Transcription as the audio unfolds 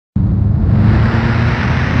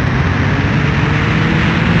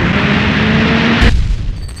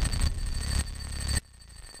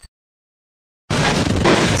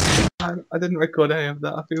I didn't record any of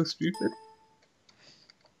that. I feel stupid.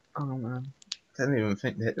 Oh man, I didn't even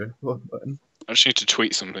think to hit the record button. I just need to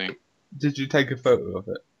tweet something. Did you take a photo of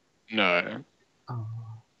it? No. Oh.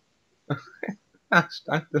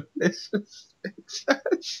 Hashtag delicious.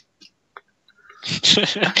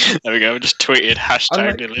 There we go. I just tweeted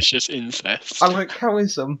like, #delicious incest. I like how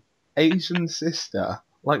his Asian sister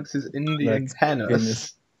likes his Indian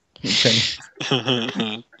penis.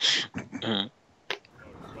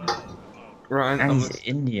 Right, and he's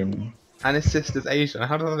Indian. And his sister's Asian.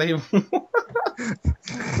 How do they even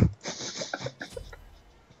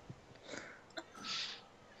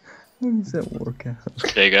How does that work out?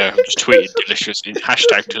 There you go. I just tweeted #delicious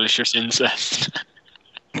incest.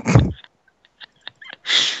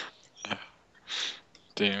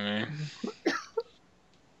 Dear me.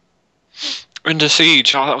 Under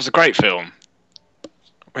Siege. Oh, that was a great film.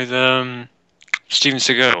 With Steven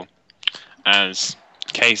Seagal as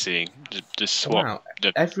Casey, the SWAT. Wow.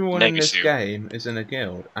 The Everyone in this legacy. game is in a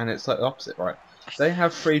guild, and it's like the opposite, right? They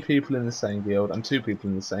have 3 people in the same guild and 2 people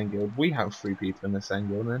in the same guild. We have 3 people in the same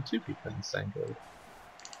guild and 2 people in the same guild.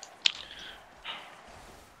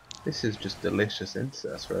 This is just delicious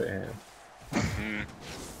incest right here. Mm.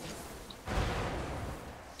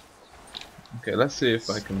 Okay, let's see if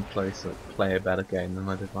I can play a better game than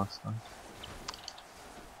I did last time.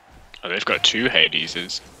 Oh, they've got 2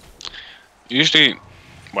 Hadeses. Usually,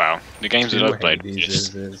 well, the games that I've played,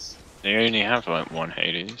 they only have like 1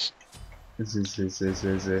 Hades. They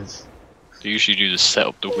usually do the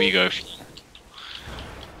setup that we go for.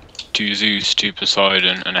 2 Zeus, 2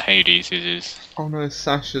 Poseidon, and a Hades. Oh no,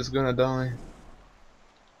 Sasha's gonna die.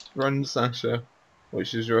 Run, Sasha,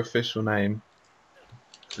 which is your official name.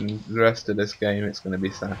 And the rest of this game, it's gonna be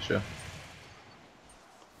Sasha.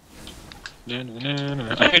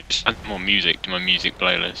 I just add more music to my music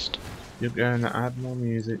playlist. You're going to add more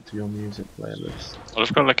music to your music playlist. Well,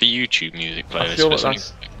 I've got like a YouTube music playlist.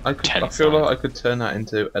 I feel like I could turn that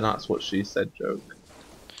into "and that's what she said" joke.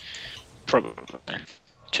 Probably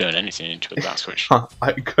turn anything into a "that's what she."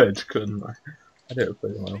 I could, couldn't I? I do it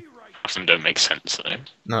pretty well. Often don't make sense though.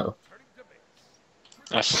 No.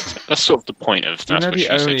 That's sort of the point of "that's what she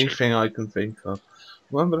said." The only thing I can think of.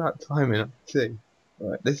 Remember that time in IT?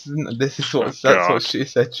 Right, this is what that's what she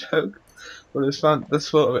said joke. But it's fun. Let's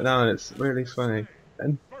thought of it now, and it's really funny.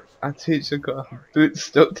 And our teacher got her boots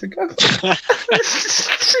stuck together.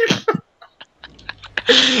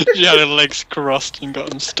 She had her legs crossed and got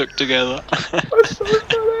them stuck together. That's so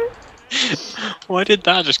funny. Why did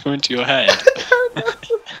that just come into your head?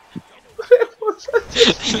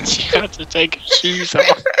 She had to take her shoes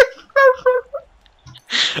off.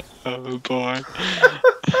 Oh boy.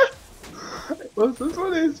 What's the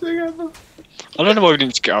funniest thing ever? I don't know why we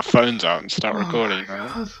didn't get our phones out and start recording.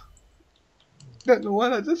 I don't know why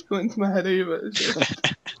that just got into my head either. It's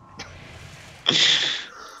just...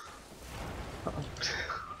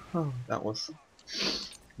 oh, that was...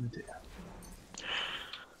 Oh dear.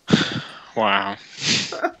 Wow.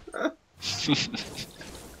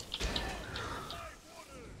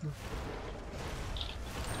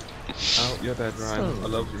 Oh, you're dead, Ryan. I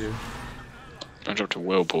love you. I dropped a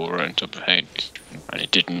whirlpool right on top of Hades, and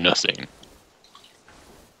it did nothing.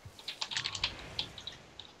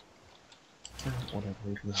 Whatever,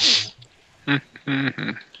 we can have that.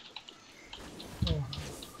 Oh.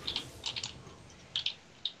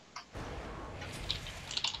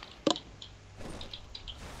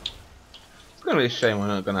 It's gonna be a shame we're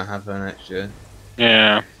not gonna have her next year.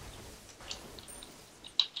 Yeah.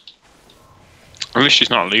 At least she's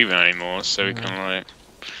not leaving anymore, so we can like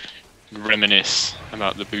reminisce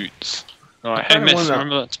about the boots. Like, hey miss,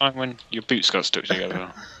 remember that time when your boots got stuck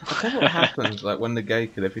together? I tell you what happens, like when the gay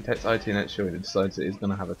kid, if he takes IT next year and he decides that he's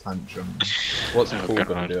gonna have a tantrum, what's Paul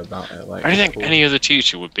gonna do about it? Like, I don't think any other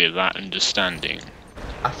teacher would be that understanding.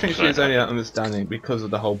 I think she's only that understanding because of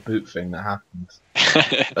the whole boot thing that happened.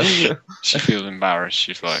 She feels embarrassed.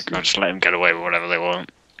 She's like, I'll just let them get away with whatever they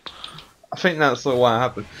want. I think that's sort of what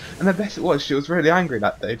happened. And the best it was, she was really angry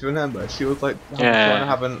that day. Do you remember? She was like trying to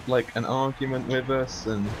have an argument with us,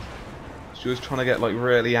 and she was trying to get like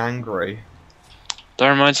really angry. That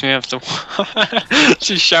reminds me of the.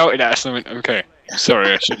 She shouted at us and went, "Okay,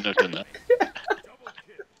 sorry, I shouldn't have done that."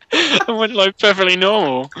 I went like perfectly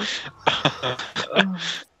normal.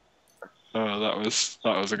 Oh, that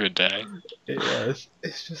was a good day. It was.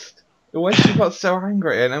 It's just the way she got so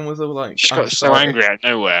angry and then was all like. She got so angry out of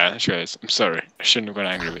nowhere. She goes, "I'm sorry, I shouldn't have got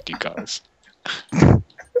angry with you guys."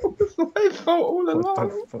 It was my fault all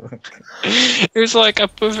along. It was like a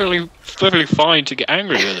perfectly fine to get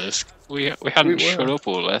angry with us. We hadn't shut up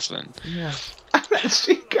all lesson. Yeah. And then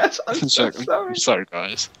she gets, I'm sorry. I'm sorry,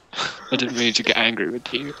 guys. I didn't mean to get angry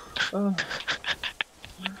with you.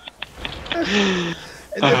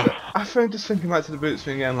 I think just thinking back to the boots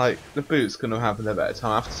thing again, like the boots couldn't have having their better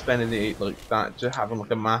time after spending the like that, just having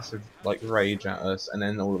like a massive like rage at us, and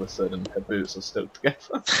then all of a sudden her boots are stuck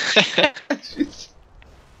together.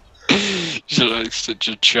 She looks such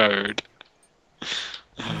a chode.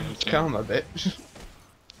 Calm a bitch.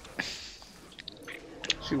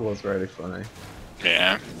 She was really funny.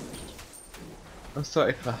 Yeah. I'm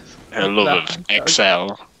sorry, class. Her love of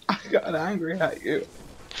Excel. I got angry at you.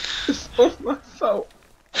 It's all my fault.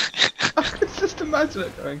 I could just imagine her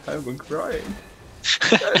going home and crying.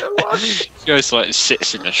 I don't know why. She goes like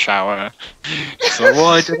sits in the shower. She's like,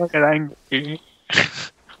 why did I get angry?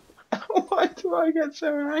 Why do I get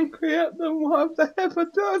so angry at them? What have they ever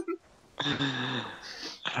done?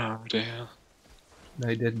 Oh dear.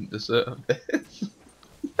 They didn't deserve this.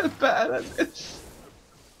 They're better than this.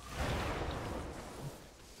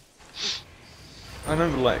 I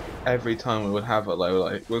remember like every time we would have it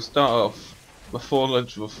like we'll start off before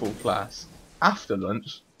lunch with a full class. After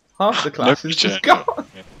lunch, half the class is just gone.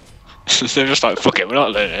 Yeah. So they're just like, fuck it, we're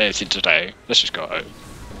not learning anything today. Let's just go home.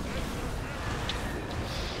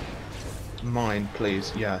 Mine,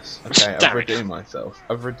 please, yes. Okay, I've redeemed myself.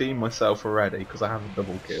 I've redeemed myself already because I have a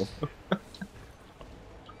double kill.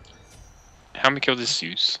 How many killed this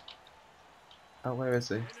Zeus? Oh, where is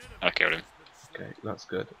he? I killed him. Okay, that's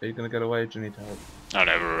good. Are you gonna get away? Do you need help? I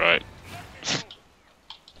know, we're right.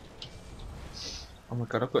 Oh my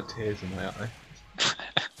god, I've got tears in my eye.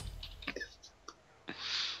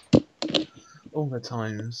 All the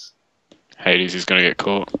times. Hades is gonna get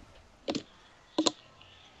caught.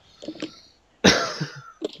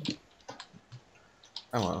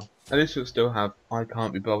 Oh well. At least you'll still have I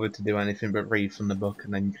can't be bothered to do anything but read from the book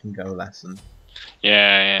and then you can go lesson.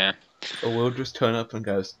 Yeah. Or we'll just turn up and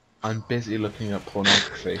goes, I'm busy looking at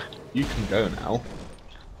pornography. You can go now.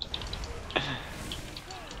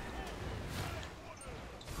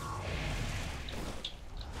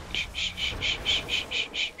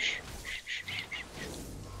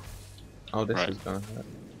 Oh, this is gonna hurt.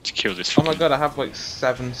 To kill this. Oh my god, I have like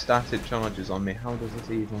 7 static charges on me. How does this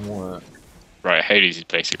even work? Right, Hades is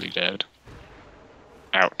basically dead.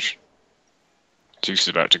 Ouch. Zeus is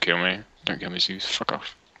about to kill me. Don't kill me, Zeus. Fuck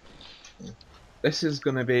off. This is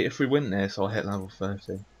gonna be, if we win this, I'll hit level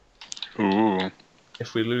 30. Ooh.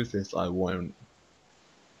 If we lose this, I won't.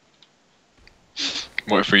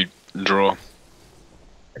 What if we draw?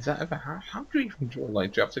 Is that ever how do you even draw?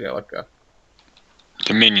 Like, do you have to get like a...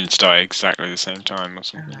 The minions die exactly the same time or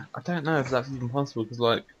something. I don't know if that's even possible, because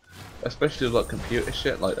like, especially with like computer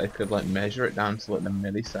shit, like they could like measure it down to like the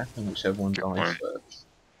millisecond, whichever one dies first.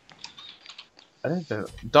 I don't know.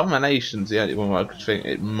 Domination's the only one where I could think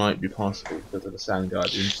it might be possible because of the Sound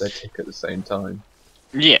Guardians, they tick at the same time.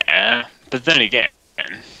 Yeah, but then again,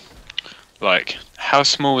 like, how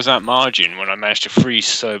small was that margin when I managed to freeze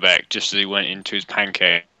Sobek just as he went into his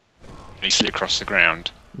pancake and he slid across the ground?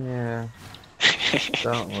 Yeah.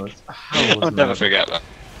 That was... I'll never forget that.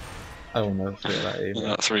 I will never forget that either.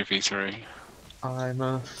 That 3v3.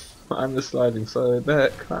 I'm the sliding so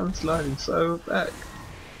back. I'm sliding so back.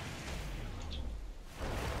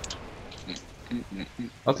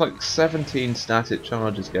 That's like 17 static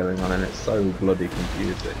charges going on and it's so bloody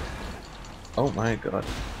confusing. Oh my god.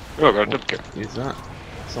 Oh god, double kill. Is that?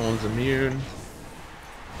 Someone's immune.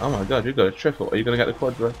 Oh my god, you got a triple. Are you gonna get the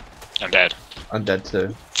quadra? I'm dead. I'm dead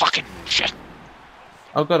too. Fucking shit.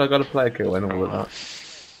 Oh god, I got a player kill and all of that.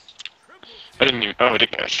 I didn't even. Oh, I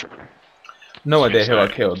didn't get a triple. No idea who I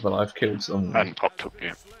killed, but I've killed someone. I hadn't popped up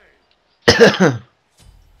yet.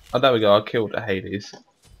 Oh, there we go, I killed a Hades.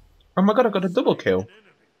 Oh my god, I got a double kill.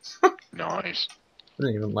 Nice. I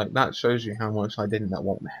didn't even like that. Shows you how much I didn't know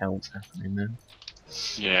what the hell's happening then.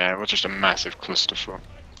 Yeah, it was just a massive clusterfuck.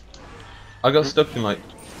 I got stuck in like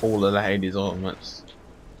all of the Hades ornaments.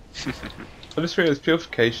 I just realised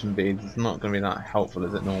purification beads is not going to be that helpful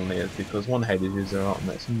as it normally is because one Hades uses their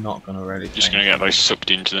ultimate, it's not going to really. Just going to get like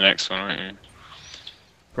sucked into the next one, aren't you?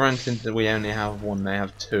 Granted that we only have one, they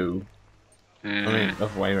have 2. I mean,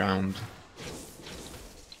 other way around.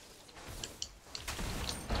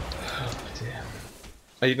 Oh dear.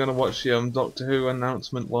 Are you going to watch the Doctor Who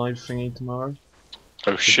announcement live thingy tomorrow?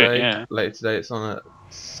 Oh shit, yeah. Later today, it's on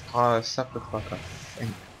at 7 o'clock, I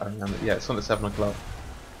think. I remember. Yeah, it's on at 7 o'clock.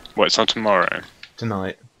 What, it's on tomorrow?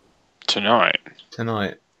 Tonight. Tonight?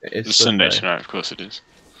 Tonight. It's Sunday tonight, of course it is.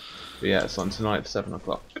 But yeah, it's on tonight at 7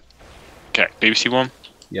 o'clock. Okay, BBC One?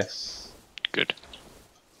 Yes. Good.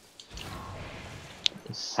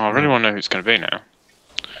 Oh, I really want to know who it's going to be now.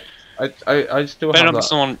 I still Better have not that.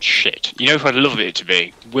 someone shit. You know who I'd love it to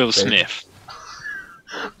be? Will Smith.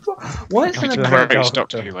 Why isn't It's a the black greatest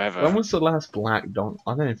doctor? Doctor Who ever. When was the last black doctor?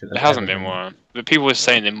 I don't even think There hasn't been one. But people were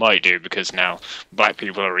saying they might do because now black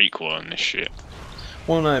people are equal in this shit.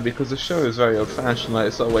 Well, no, because the show is very old-fashioned. Like,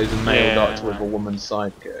 it's always a male Yeah. doctor with a woman's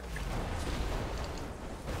sidekick.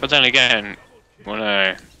 But then again, well,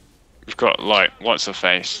 no, we've got like what's her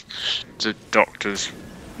face, the Doctor's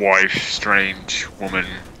wife, strange woman.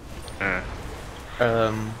 That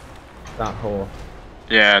whore.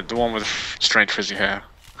 Yeah, the one with strange frizzy hair.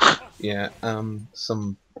 Yeah.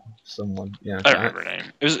 Someone. Yeah. I don't remember her name.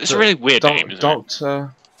 It's a really weird name, isn't it?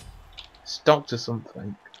 Doctor. It's Doctor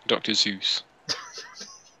something. Dr. Zeus.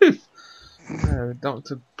 No,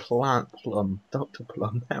 Doctor Plum. Doctor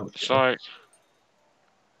Plum. Now It's like,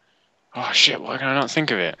 oh shit, why can I not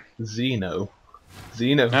think of it? Zeno.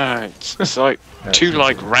 No, it's like No, two it's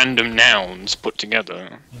like Zeno. random nouns put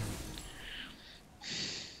together.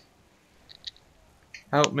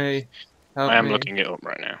 Help me. Help I am me. looking it up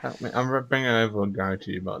right now. Help me. I'm bringing over a guy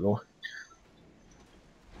to you, by the way.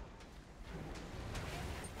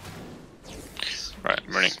 Right,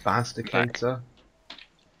 I'm running. Spasticator.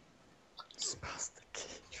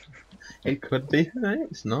 It could be. No,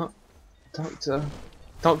 it's not.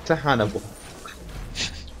 Doctor Hannibal.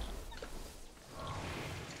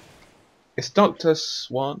 It's Doctor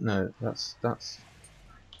Swan. No, that's. Oh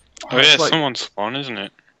it's yeah, like- someone's Swan, isn't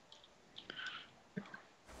it?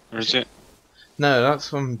 Or is it? No, that's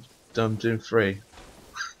from Doom 3.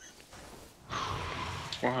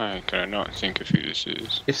 Why can I not think of who this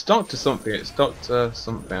is? It's Doctor something. It's Doctor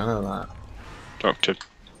something. I know that. Dr.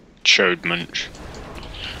 Chodemunch.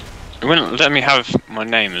 It wouldn't let me have my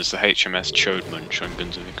name as the HMS Chodemunch on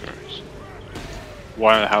Guns of Icarus.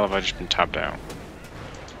 Why the hell have I just been tabbed out?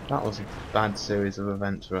 That was a bad series of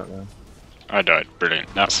events right there. I died.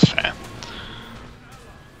 Brilliant. That's fair.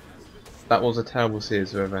 That was a terrible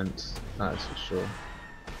series of events. That is for sure.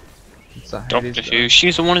 Is that Doctor Hades Who.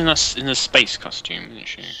 She's the one in the space costume, isn't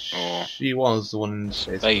she? Or She was the one in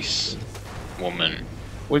space woman.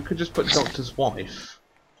 We could just put Doctor's wife.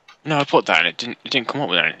 No, I put that and it didn't come up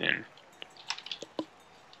with anything.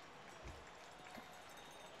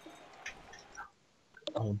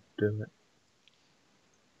 I'll do it.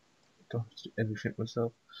 Do I have to do everything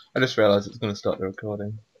myself? I just realised it's going to start the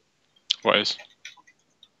recording. What is?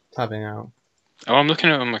 Tabbing out. Oh, I'm looking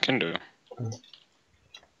at it on my Kindle.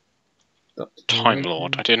 Doctor Time Who.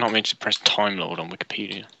 Lord. I did not mean to press Time Lord on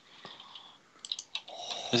Wikipedia.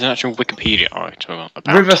 There's an actual Wikipedia article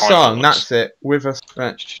about River Time Song, Lords. that's it. River.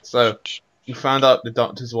 Right. So, you found out the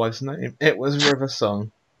Doctor's wife's name. It was River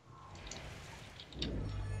Song.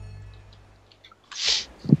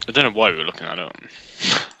 I don't know why we were looking that up.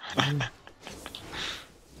 And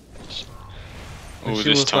All she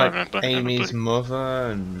this was time, like I Amy's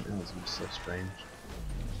mother, and it was so strange.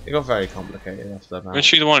 It got very complicated after that. Wasn't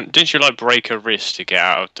she the one? Didn't she like break her wrist to get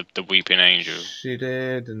out of the Weeping Angel? She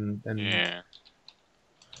did, and Yeah.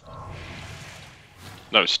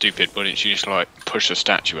 That was stupid, but didn't she just like push the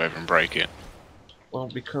statue over and break it? well,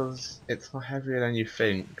 because it's heavier than you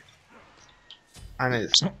think, and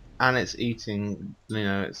it's eating. You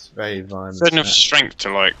know, it's very violent. She had enough strength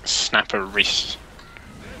to like snap her wrist.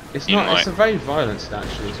 It's you not. know, It's a very violent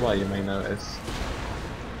statue as well. You may notice.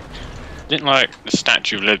 Didn't like the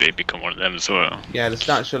Statue of Liberty become one of them as well? Yeah, the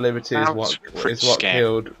Statue of Liberty That is was what pretty scary.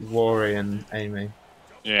 killed Rory and Amy.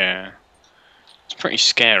 Yeah. It's pretty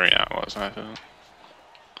scary, that was, I thought.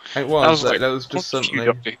 It was. like That was just one of the few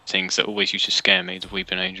something. Doctor Who things that always used to scare me, the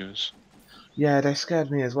Weeping Angels. Yeah, they scared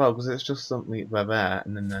me as well because it's just something they're there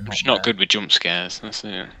and then they're Which is not not good with jump scares, that's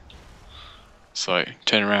it. It's like,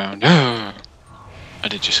 turn around, I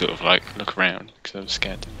did just sort of like look around because I was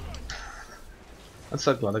scared. I'm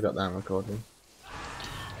so glad I got that recording.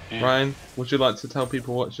 Yeah. Ryan, would you like to tell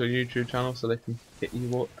people what's your YouTube channel so they can hit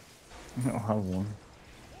you up? I don't have one.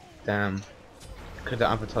 Damn. Could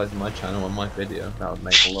advertise my channel on my video. That would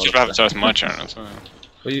make a lot Should of advertise sense. my channel as well.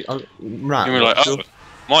 Well, you, Rat, You were like, what's oh, your-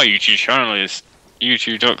 my YouTube channel is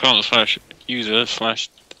youtube.com/user/mbnmofo.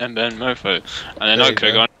 And then There I you could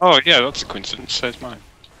have go. gone, oh yeah, that's a coincidence, so it's mine.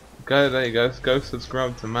 Go, there you go. Go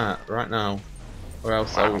subscribe to Matt right now. Or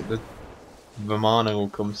else Wow. the Vimana will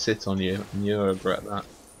come sit on you and you'll regret that.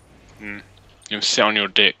 You'll sit on your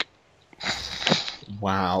dick.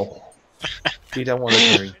 Wow. You don't want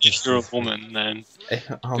to do. If you're a woman, then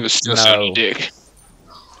Oh, you'll still sit on no. your dick.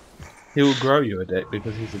 He will grow you a dick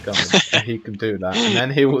because he's a guy and he can do that. And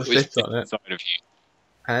then he will Always sit on it. inside of you.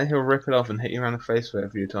 And then he'll rip it off and hit you around the face with it a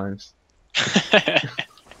few times.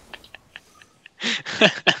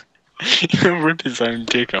 He'll rip his own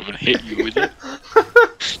dick up and hit you with it.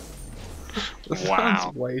 That Wow.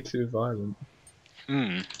 sounds way too violent.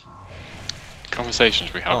 Can't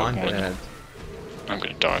conversations we have. Oh, I'm dead. I'm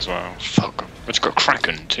gonna die as well. Fuck. It's got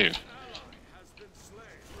Kraken too.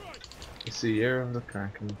 It's the year of the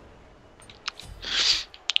Kraken.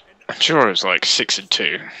 I'm sure it was like 6 and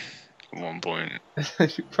 2 at one point.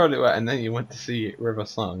 You probably were, and then you went to see River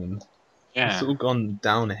Song, and Yeah. it's all gone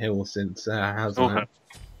downhill since, hasn't it?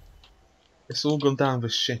 It's all gone down the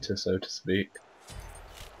shitter, so to speak.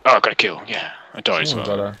 Oh, I got a kill. Yeah, I died as Someone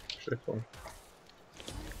well. got a triple.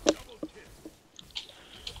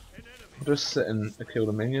 Just sit and kill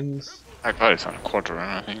the minions. I got it on a quadrant,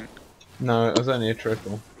 I think. No, it was only a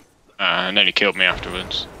triple. And then he killed me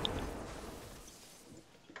afterwards.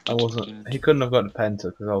 I wasn't. He couldn't have got the penta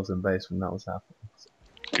because I was in base when that was happening.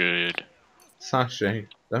 Good. Sashi,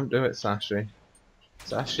 don't do it, Sashi.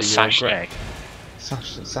 Sashi, Sachet.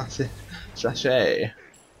 Sashi. Sachet.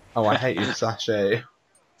 Oh, I hate you, Sachet.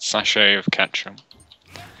 Sachet of ketchup.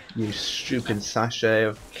 You stupid sachet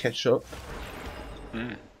of ketchup.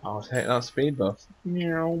 I'll take that speed buff.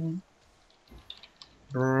 Meow.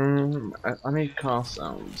 I need car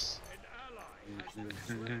sounds.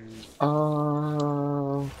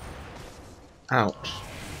 Ouch.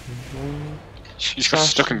 She's got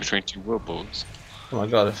stuck in between two whirlpools. Oh my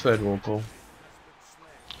god, a third whirlpool.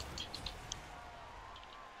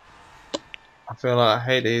 I feel like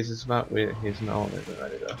Hades is about weird. He's not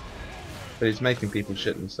ready though. But he's making people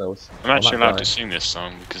shit themselves. I'm actually allowed to sing this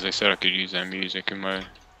song because they said I could use their music in my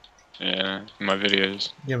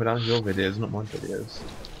videos. Yeah, but that's your videos, not my videos.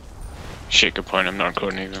 Shit, good point. I'm not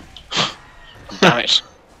recording either. Damn it.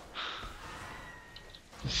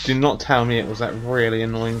 Do not tell me it was that really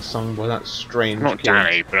annoying song by that strange Not kid.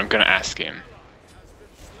 Danny, but I'm gonna ask him.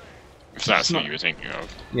 If that's who you were thinking of.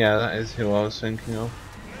 Yeah, that is who I was thinking of.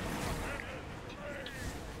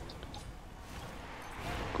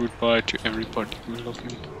 Goodbye to everybody who loved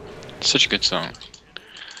me. Such a good song.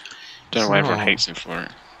 Don't know why everyone hates him for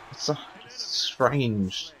it. It's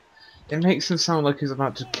strange. It makes him sound like he's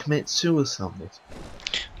about to commit suicide.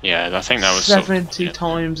 Yeah, I think that was 70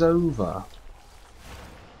 times over.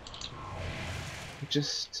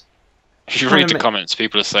 Just. If you read the comments,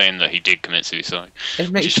 people are saying that he did commit suicide. It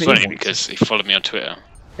makes which is funny because he followed me on Twitter.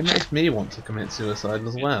 It makes me want to commit suicide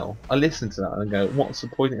as well. I listen to that and go, what's the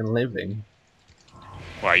point in living?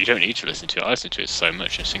 Well, you don't need to listen to it. I listen to it so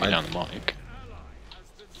much and sing it down the mic.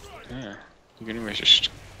 Yeah, you can always just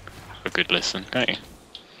have a good listen, can't you?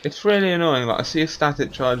 It's really annoying. Like I see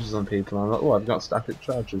static charges on people, and I'm like, oh, I've got static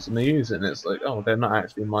charges, and they use it, and it's like, oh, they're not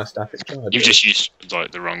actually my static charges. You've just used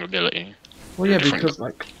like the wrong ability. Well, yeah, because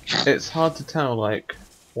like it's hard to tell like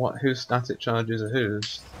whose static charges are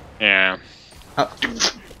whose. Yeah.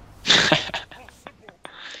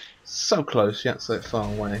 So close yet so far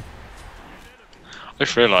away. I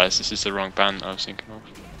just realised this is the wrong band that I was thinking of.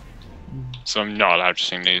 So I'm not allowed to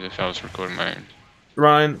sing these if I was recording my own.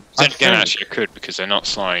 Ryan, Again, actually I could because they're not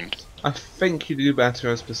signed. I think you do better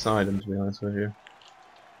as Poseidon, to be honest with you.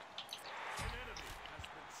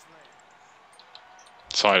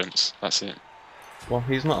 Silence, that's it. Well,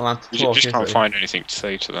 he's not allowed to talk. You just can't find anything to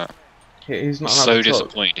say to that. He's not allowed so to talk.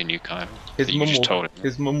 disappointed in you, Kyle.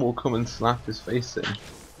 His mum will come and slap his face in.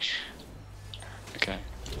 Okay.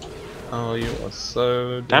 Oh, you are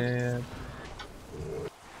so dead.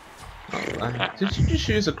 Did you just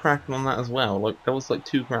use a Kraken on that as well? Like, there was like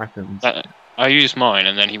 2 Krakens. I used mine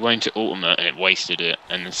and then he went to ultimate and it wasted it,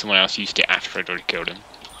 and then someone else used it after I'd already killed him.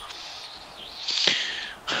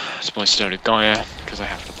 So I started Gaia because I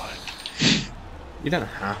have to buy it. You don't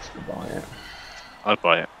have to buy it. I'll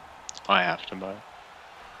buy it. I have to buy it.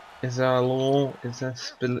 Is there a law? Is there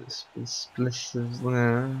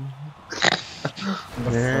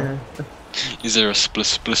Is there a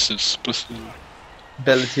splissive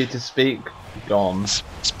ability to speak? Gone.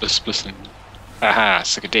 Splissing. Aha,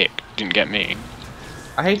 suck a dick. Didn't get me.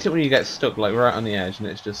 I hate it when you get stuck like right on the edge and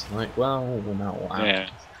it's just like, well now what happens? Yeah.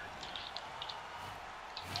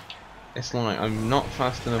 It's like I'm not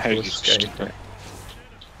fast enough to escape it.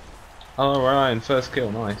 Oh, Ryan, first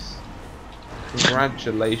kill, nice.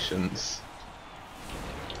 Congratulations.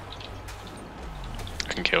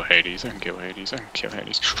 I can kill Hades, I can kill Hades, I can kill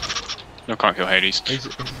Hades. No, I can't kill Hades.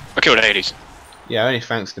 I killed Hades. Yeah, only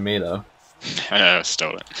thanks to me though. I know, I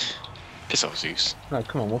stole it. Piss off, Zeus. No,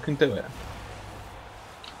 come on, we can do it.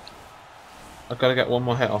 I've got to get one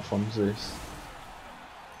more hit off on Zeus.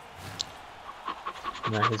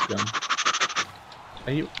 No, he's gone.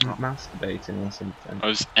 Are you masturbating or something? I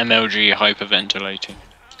was MLG hyperventilating.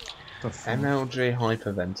 MLG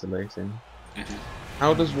hyperventilating?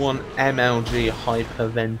 How does one MLG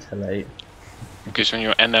hyperventilate? Because when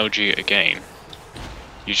you're MLG at a game,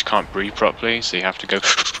 you just can't breathe properly, so you have to go.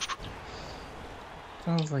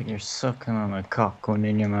 Sounds like you're sucking on a cock going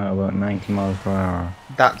in your mouth about 90 miles per hour.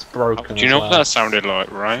 That's broken. Do you know what that sounded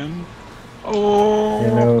like, Ryan? Oh. You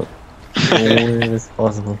know, the weirdest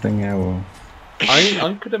possible thing ever.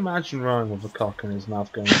 I could imagine Ryan with a cock in his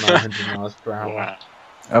mouth going 900 miles per hour. Wow.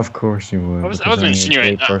 Of course you would. I because wasn't only a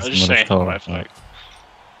insinuating gay that. I was person just would saying have that thought I've that. like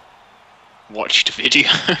watched a video.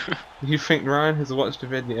 You think Ryan has watched a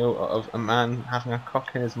video of a man having a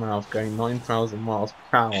cock in his mouth going 9,000 miles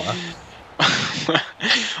per hour?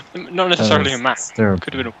 Not necessarily a man. Disturbing.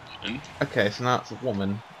 Could have been a woman. Okay, so now it's a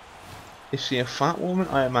woman. Is she a fat woman?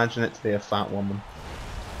 I imagine it to be a fat woman.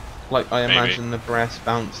 Like, I Maybe. imagine the breast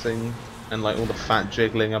bouncing and like all the fat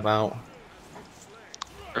jiggling about.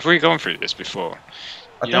 Have we gone through this before?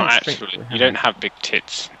 I You don't don't think actually. we You have. don't have big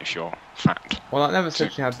tits if you're fat. Well, I never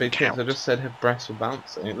said she had big tits, count. I just said her breasts were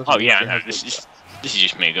bouncing. It doesn't Oh mean yeah, she no, has this big is breasts. this is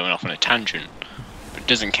just me going off on a tangent. But it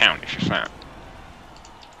doesn't count if you're fat.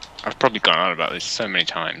 I've probably gone on about this so many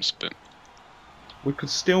times, but We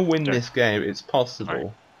could still win Don't- this game, it's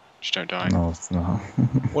possible. just don't die. No, it's not.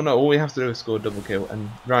 Well, no, all we have to do is score a double kill, and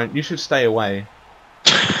Ryan, you should stay away.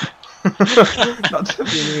 Not to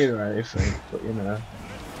be mean or anything, but you know.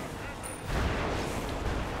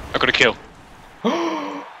 I got a kill. We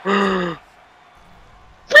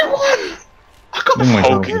won! I got the Oh my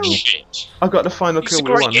final God. kill! Holy shit! I got the final He's kill, the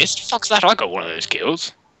we won. greatest. Fuck's that? I got one of those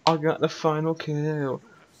kills. I got the final kill.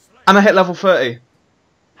 And I hit level 30.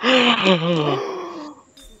 Level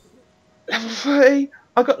 30!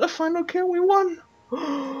 I got the final kill, we won!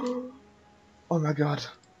 Oh my god.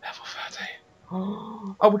 Level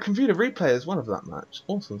 30. Oh, we can view the replay as well of that match.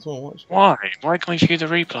 Awesome, someone watched it. Why? Why can't we view the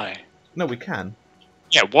replay? No, we can.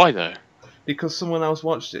 Yeah, why though? Because someone else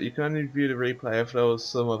watched it. You can only view the replay if there was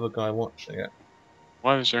some other guy watching it.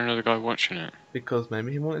 Why was there another guy watching it? Because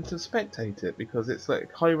maybe he wanted to spectate it. Because it's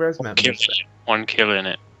like high res members. One kill in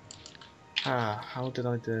it. Ah, how did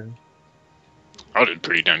I do? I did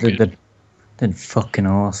pretty damn good. Did fucking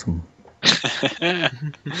awesome. Ryan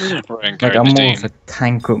Like, carried I'm the more team. of a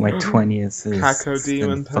tank with my 20 assists. Caco than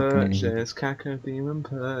Demon fucking idiot. Purchase. Caco Demon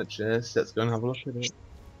Purchase. Let's go and have a look at it.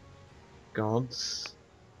 Gods.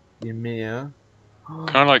 Ymir.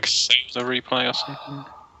 Can I like save the replay or something?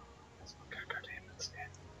 That's my Caco Demon skin.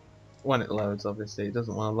 When it loads, obviously. It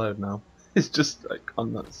doesn't want to load now. It's just like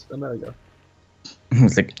on that spin. There we go.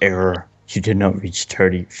 It's like, error. You did not reach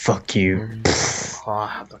 30. Fuck you. Oh, I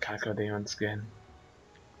have the Caco Demon skin.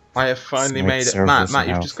 I have finally Smite made it. service Matt,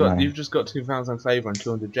 now, you've just got 2,000 favour and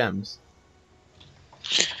 200 gems.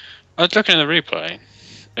 I was looking at the replay,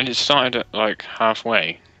 and it started at like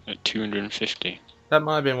halfway at 250. That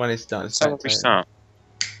might have been when it started. So we start.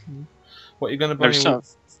 What are you gonna No, buy? we start.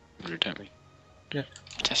 Don't we? Yeah.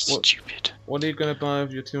 That's What- stupid. What are you gonna buy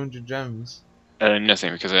with your 200 gems?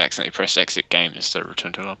 Nothing, because I accidentally pressed exit game instead of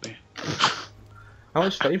return to lobby. How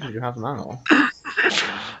much favour do you have now?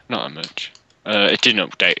 Not that much. It didn't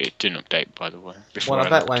update. It didn't update, by the way. Before Well, I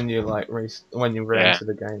bet looked. when you like when you re-enter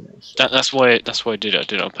the game. That's why. That's why I did it. I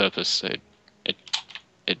did it on purpose. So it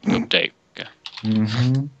update. Yeah.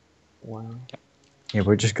 Mm-hmm. Wow, Yeah,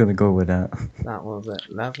 we're just gonna go with that. that was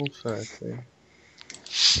it. Level 30.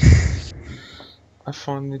 I've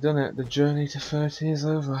finally done it. The journey to 30 is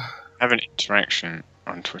over. Have an interaction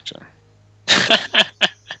on Twitter.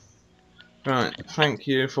 Right, thank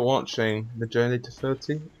you for watching. The journey to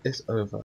 30 is over.